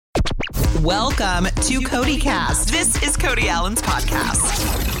Welcome to Cody Cast. This is Cody Allen's podcast.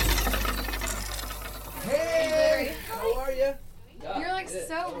 Hey, how are you? You're like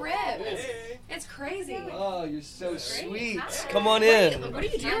so ripped. It's crazy. Oh, you're so sweet. Come on in. What are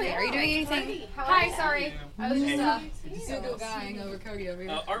you doing? Are you doing anything? Hi, sorry. I was just Google guying over Cody over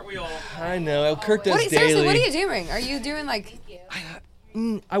here. Aren't we all? I know. Kirk does daily. Seriously, what are you doing? Are you doing like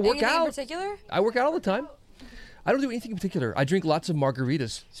I work anything out. in particular? I work out all the time. I don't do anything in particular. I drink lots of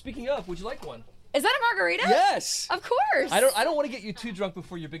margaritas. Speaking of, would you like one? Is that a margarita? Yes. Of course. I don't want to get you too drunk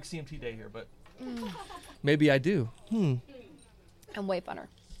before your big CMT day here, but maybe I do. I'm way funner.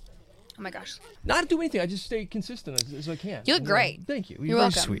 Oh my gosh. Not do anything. I just stay consistent as I can. You look great. Thank you. You're very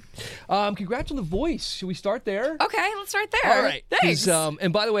welcome. sweet. Congrats on the voice. Should we start there? Okay, let's start there. All right. Thanks.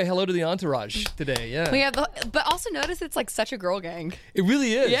 And by the way, hello to the entourage today. Yeah. We have but also notice it's like such a girl gang. It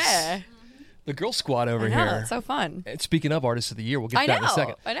really is. Yeah. The girl squad over I know, here. it's so fun. And speaking of Artists of the Year, we'll get to that in a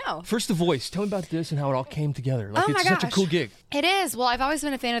second. I know. First, The Voice. Tell me about this and how it all came together. Like, Oh it's my such a gosh. cool gig. It is. Well, I've always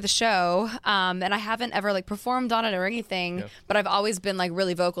been a fan of the show, and I haven't ever like performed on it or anything, Yeah. but I've always been like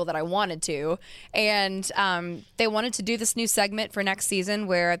really vocal that I wanted to. And they wanted to do this new segment for next season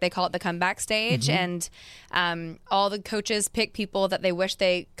where they call it the comeback stage, and all the coaches pick people that they wish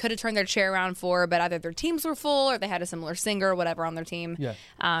they could have turned their chair around for, but either their teams were full or they had a similar singer or whatever on their team. Yeah.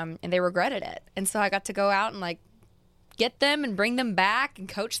 And they regretted it. And so I got to go out and like get them and bring them back and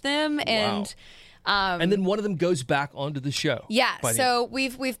coach them. And And then one of them goes back onto the show. yeah, by the so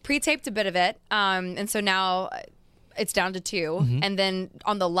we've pre-taped a bit of it, and so now it's down to two. And then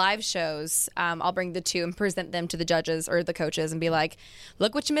on the live shows, I'll bring the two and present them to the judges or the coaches and be like,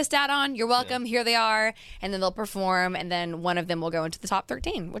 look what you missed out on. You're welcome. Here they are. And then they'll perform, and then one of them will go into the top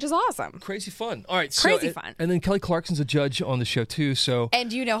 13, which is awesome. Crazy fun. All right. Crazy fun. And then Kelly Clarkson's a judge on the show, too. So,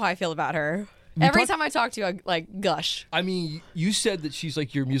 And you know how I feel about her. We Every talked- time I talk to you, I like gush. I mean, you said that she's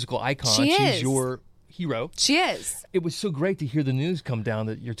like your musical icon. She She's is. your hero. She is. It was so great to hear the news come down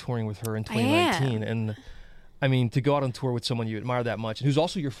that you're touring with her in I am. 2019. And I mean, to go out on tour with someone you admire that much, and who's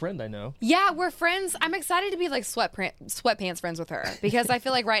also your friend, I know. Yeah, we're friends. I'm excited to be like sweatpants friends with her because I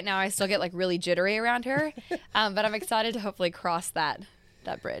feel like right now I still get like really jittery around her, but I'm excited to hopefully cross that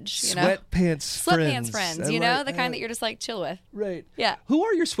bridge. You know, Sweatpants friends. I You know, like the kind that. that you're just like chill with. Right. Yeah. Who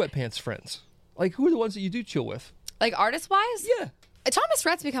are your sweatpants friends? Like, who are the ones that you do chill with? Like artist wise. Yeah. Thomas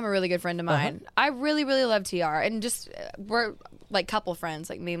Rhett's become a really good friend of mine. I really, really love TR, and just we're like couple friends,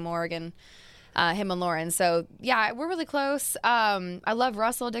 like me, Morgan, him and Lauren. So yeah, we're really close. I love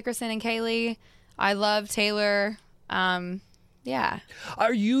Russell Dickerson and Kaylee. I love Taylor. Yeah.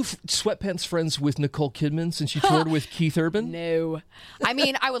 Are you sweatpants friends with Nicole Kidman since you toured with Keith Urban? No. I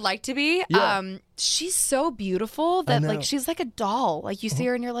mean, I would like to be. Yeah. She's so beautiful that know. like she's like a doll. Like you see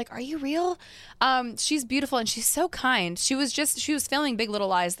her and you're like, are you real? She's beautiful and she's so kind. She was filming Big Little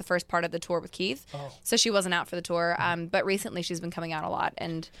Lies the first part of the tour with Keith. So she wasn't out for the tour. But recently she's been coming out a lot,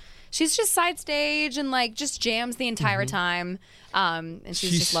 and she's just side stage and like just jams the entire time. And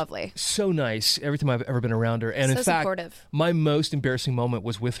she's just lovely. So nice every time I've ever been around her. And So in fact, supportive. my most embarrassing moment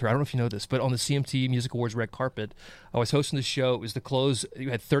was with her. I don't know if you know this, but on the CMT Music Awards red carpet, I was hosting the show. It was the close.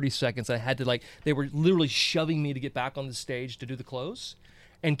 You had 30 seconds. I had to they were literally shoving me to get back on the stage to do the close.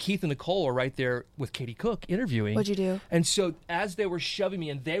 And Keith and Nicole are right there with Katie Cook interviewing. What'd you do? And so as they were shoving me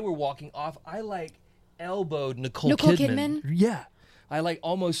and they were walking off, I elbowed Nicole Nicole Kidman. Kidman? Yeah. I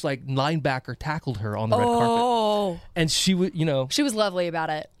almost linebacker tackled her on the red carpet. Oh. And she was, She was lovely about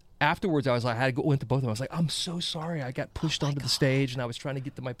it. afterwards, I was like, went to both of them. I was like, I'm so sorry. I got pushed onto the stage, and I was trying to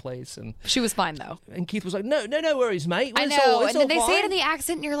get to my place. And She was fine though. Keith was like, no worries, mate. I It's know. all- it's And all then they say it fine." in the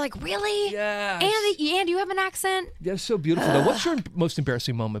accent, and you're like, really? Yeah. And you have an accent That's so beautiful. Though. What's your most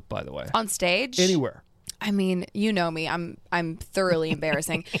embarrassing moment, by the way? on stage? Anywhere. I mean, you know me. I'm thoroughly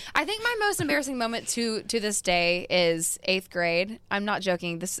embarrassing. I think my most embarrassing moment to this day is 8th grade. I'm not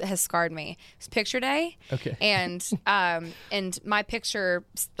joking. This has scarred me. It's picture day. Okay. And my picture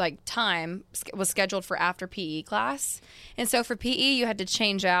time was scheduled for after PE class. And so for PE you had to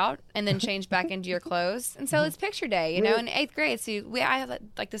change out and then change back into your clothes. And so it's picture day, you know, in 8th grade. So I had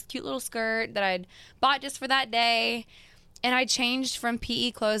like this cute little skirt that I'd bought just for that day. And I changed from PE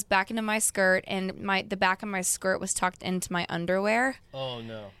clothes back into my skirt, and the back of my skirt was tucked into my underwear. Oh,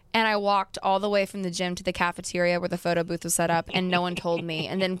 no. And I walked all the way from the gym to the cafeteria where the photo booth was set up, and no one told me.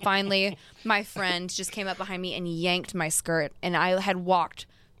 And then finally, my friend just came up behind me and yanked my skirt, and I had walked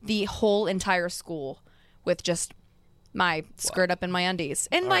the whole entire school with just my skirt up in my undies.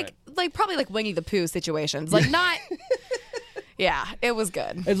 And probably like Winnie the Pooh situations. Like not... Yeah, it was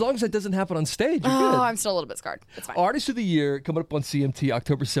good. As long as that doesn't happen on stage, you're good. Oh, I'm still a little bit scarred. It's fine. Artist of the Year coming up on CMT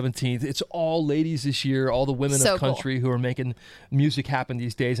October 17th. It's all ladies this year, all the women So of country who are making music happen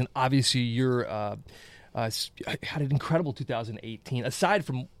these days. And obviously, you're had an incredible 2018. Aside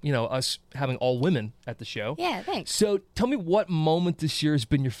from us having all women at the show. Yeah, thanks. So tell me, what moment this year has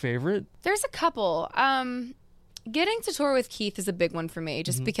been your favorite? There's a couple. Getting to tour with Keith is a big one for me,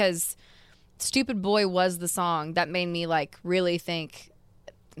 just because Stupid Boy was the song that made me like really think,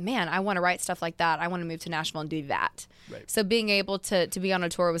 man, I want to write stuff like that. I want to move to Nashville and do that. Right. So being able to be on a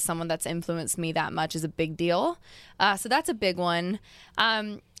tour with someone that's influenced me that much is a big deal. So that's a big one.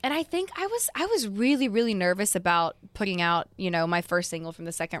 And I think I was really, really nervous about putting out, my first single from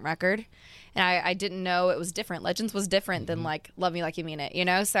the second record. And I didn't know it was different. Legends was different than like Love Me Like You Mean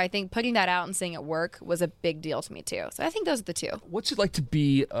It, So I think putting that out and seeing it work was a big deal to me too. So I think those are the two. What's it like to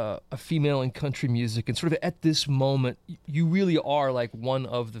be a female in country music? And sort of at this moment, you really are like one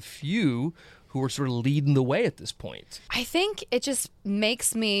of the few who are sort of leading the way at this point. I think it just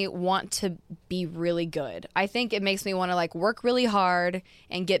makes me want to be really good. I think it makes me want to like work really hard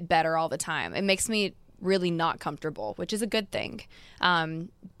and get better all the time. It makes me really not comfortable, which is a good thing.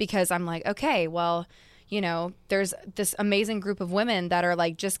 Because I'm like, okay, well, there's this amazing group of women that are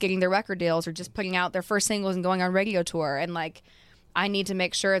like just getting their record deals or just putting out their first singles and going on radio tour. And like, I need to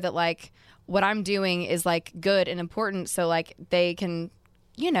make sure that like what I'm doing is like good and important. So like they can,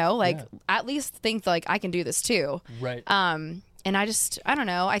 at least think like I can do this too. Right. And I don't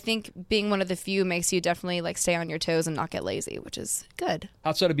know. I think being one of the few makes you definitely like stay on your toes and not get lazy, which is good.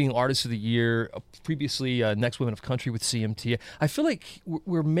 Outside of being Artist of the Year, previously Next Women of Country with CMT, I feel like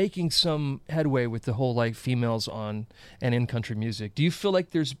we're making some headway with the whole like females on and in country music. Do you feel like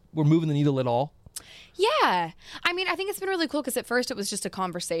we're moving the needle at all? Yeah. I mean, I think it's been really cool because at first it was just a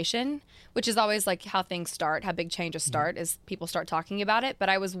conversation, which is always like how things start, how big changes start is people start talking about it. But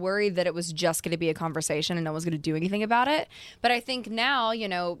I was worried that it was just going to be a conversation and no one's going to do anything about it. But I think now,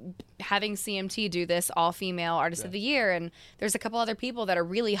 having CMT do this all-female Artist of the Year, and there's a couple other people that are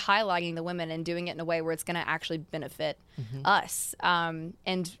really highlighting the women and doing it in a way where it's going to actually benefit us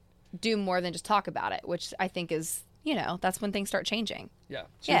and do more than just talk about it, which I think is, that's when things start changing. Yeah.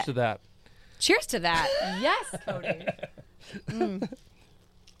 Cheers to that. Cheers to that. Yes, Cody.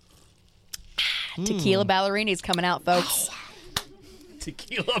 Tequila Ballerini's coming out, folks.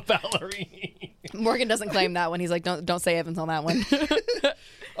 Tequila Ballerini. Morgan doesn't claim that one. He's like, don't say Evans on that one.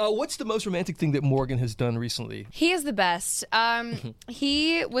 What's the most romantic thing that Morgan has done recently? He is the best.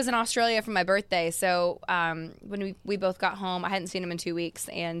 He was in Australia for my birthday, so when we both got home, I hadn't seen him in 2 weeks,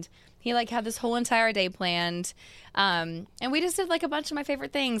 and he like had this whole entire day planned, and we just did like a bunch of my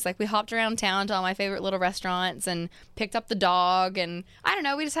favorite things. Like we hopped around town to all my favorite little restaurants and picked up the dog, and I don't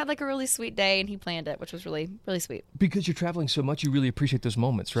know, we just had like a really sweet day, and he planned it, which was really, really sweet. Because you're traveling so much, you really appreciate those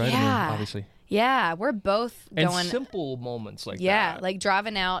moments, right? Yeah. I mean, obviously. Yeah, we're both going. And simple moments like that. Yeah, like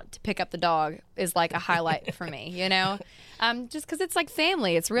driving out to pick up the dog is like a highlight for me, just because it's like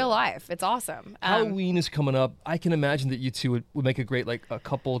family. It's real life. It's awesome. Halloween is coming up. I can imagine that you two would make a great like a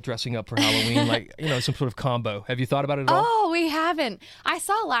couple dressing up for Halloween, like some sort of combo. Have you thought about it at all? Oh, we haven't. I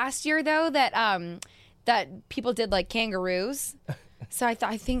saw last year though that that people did like kangaroos. So I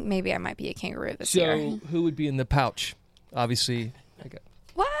think maybe I might be a kangaroo this year. So who would be in the pouch? Obviously.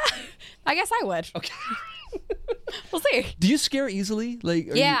 What? I guess I would. Okay. We'll see. Do you scare easily?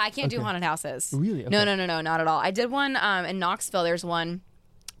 I can't do haunted houses. Really? Okay. No, not at all. I did one in Knoxville. There's one.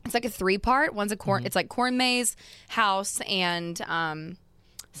 It's like a 3-part. One's a corn. It's like corn maze, house, and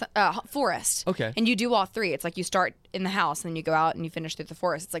forest. Okay. And you do all three. It's like you start in the house and then you go out and you finish through the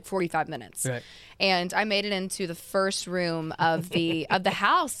forest. It's like 45 minutes. Right. And I made it into the first room of the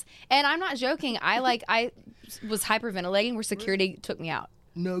house. And I'm not joking. I was hyperventilating where security took me out.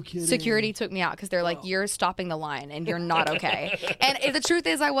 No kidding. Security took me out because they're like, you're stopping the line and you're not okay. And the truth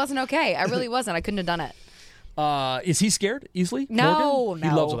is I wasn't okay. I really wasn't. I couldn't have done it. Is he scared easily? No, Morgan? He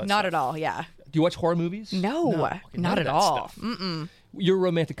loves all that not stuff. at all. Yeah. Do you watch horror movies? No, Okay, not at all. Mm-mm. You're a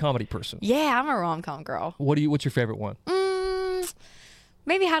romantic comedy person. Yeah, I'm a rom-com girl. What's your favorite one?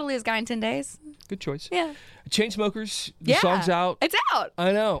 Maybe How to Lose a Guy in 10 Days. Good choice. Yeah. Chainsmokers, the song's out. It's out.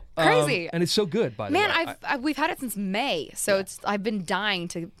 I know. Crazy. And it's so good, by the way. Man, we've had it since May, so I've been dying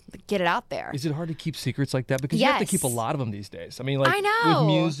to get it out there. Is it hard to keep secrets like that? Because you have to keep a lot of them these days. I mean, like I know. with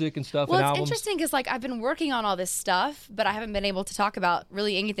music and stuff well, and it's albums. interesting because like I've been working on all this stuff, but I haven't been able to talk about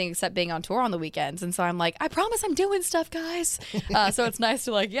really anything except being on tour on the weekends. And so I'm like, I promise I'm doing stuff, guys. So it's nice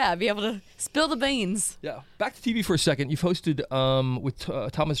to be able to spill the beans. Yeah. Back to TV for a second. You've hosted with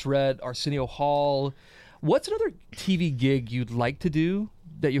Thomas Rhett, Arsenio Hall. What's another TV gig you'd like to do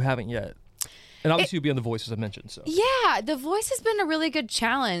that you haven't yet? And obviously you'll be on The Voice, as I mentioned. So Yeah, The Voice has been a really good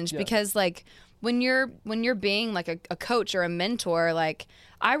challenge because like when you're being like a coach or a mentor, like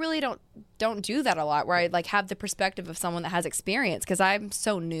I really don't do that a lot where I like have the perspective of someone that has experience because I'm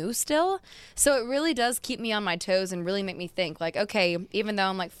so new still. So it really does keep me on my toes and really make me think like, okay, even though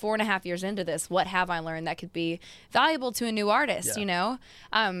I'm like 4.5 years into this, what have I learned that could be valuable to a new artist, you know?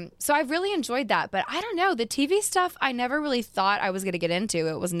 So I've really enjoyed that. But I don't know, the TV stuff, I never really thought I was going to get into.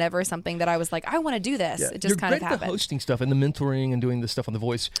 It was never something that I was like, I want to do this. Yeah. It just kind of You're great at happened. the hosting stuff and the mentoring and doing the stuff on The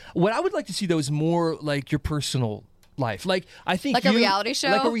Voice. What I would like to see, though, is more like your personal life. Like, I think Like a reality show?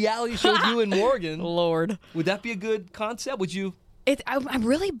 Like a reality show with you and Morgan. Lord. Would that be a good concept? Would you? I'm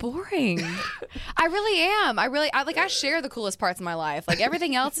really boring. I really am. I share the coolest parts of my life. Like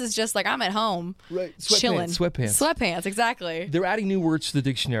everything else is just like I'm at home, Right. chilling. Sweatpants. Exactly. They're adding new words to the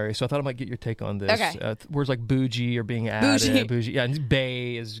dictionary, so I thought I might get your take on this. Okay. Words like bougie are being added. Bougie. Yeah, and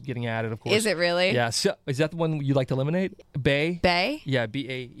bae is getting added, of course. Is it really? Yeah. So, is that the one you'd like to eliminate? Bae? Bae? Yeah,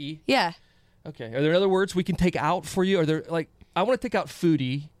 BAE. Yeah. Okay. Are there other words we can take out for you? Are there like I want to take out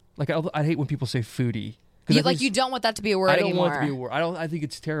foodie. Like I hate when people say foodie. You don't want that to be a word anymore. I don't want it to be a word. I think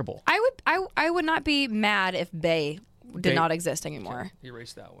it's terrible. I would not be mad if bae did not exist anymore. Okay.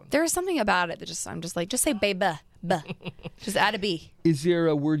 Erase that one. There is something about it that I'm just like, just say bae, buh. Just add a B. Is there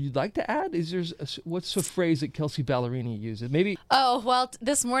a word you'd like to add? What's a phrase that Kelsea Ballerini uses? Maybe. Oh, well,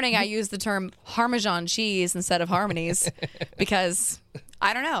 this morning I used the term Parmesan cheese instead of harmonies because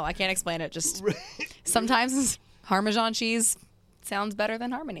I don't know. I can't explain it. Just sometimes Parmesan cheese sounds better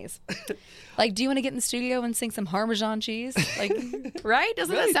than harmonies. Like, do you want to get in the studio and sing some Parmesan cheese? Like, right?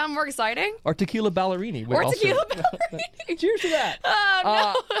 Doesn't that sound more exciting? Or Tequila Ballerini. Tequila Ballerini. Cheers to that.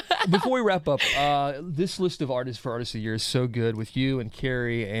 Oh, no. Before we wrap up, this list of artists for Artist of the Year is so good with you and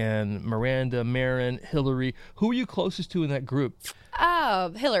Carrie and Miranda, Marin, Hillary. Who are you closest to in that group?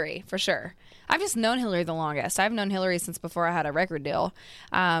 Oh, Hillary, for sure. I've just known Hillary the longest. I've known Hillary since before I had a record deal.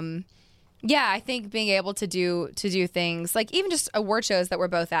 Yeah, I think being able to do things like even just award shows that we're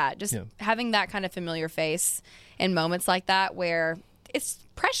both at, just having that kind of familiar face in moments like that where it's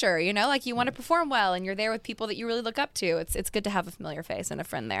pressure, you know, like you want to perform well and you're there with people that you really look up to. It's good to have a familiar face and a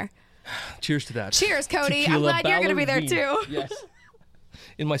friend there. Cheers to that. Cheers, Cody. Tequila I'm glad you're going to be there Ballerini. too. Yes.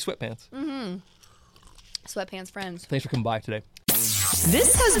 In my sweatpants. Mm-hmm. Sweatpants friends. Thanks for coming by today.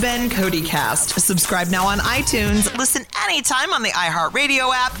 This has been Cody Cast. Subscribe now on iTunes. Listen anytime on the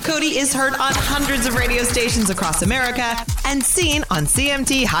iHeartRadio app. Cody is heard on hundreds of radio stations across America and seen on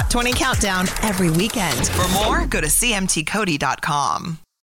CMT Hot 20 Countdown every weekend. For more, go to cmtcody.com.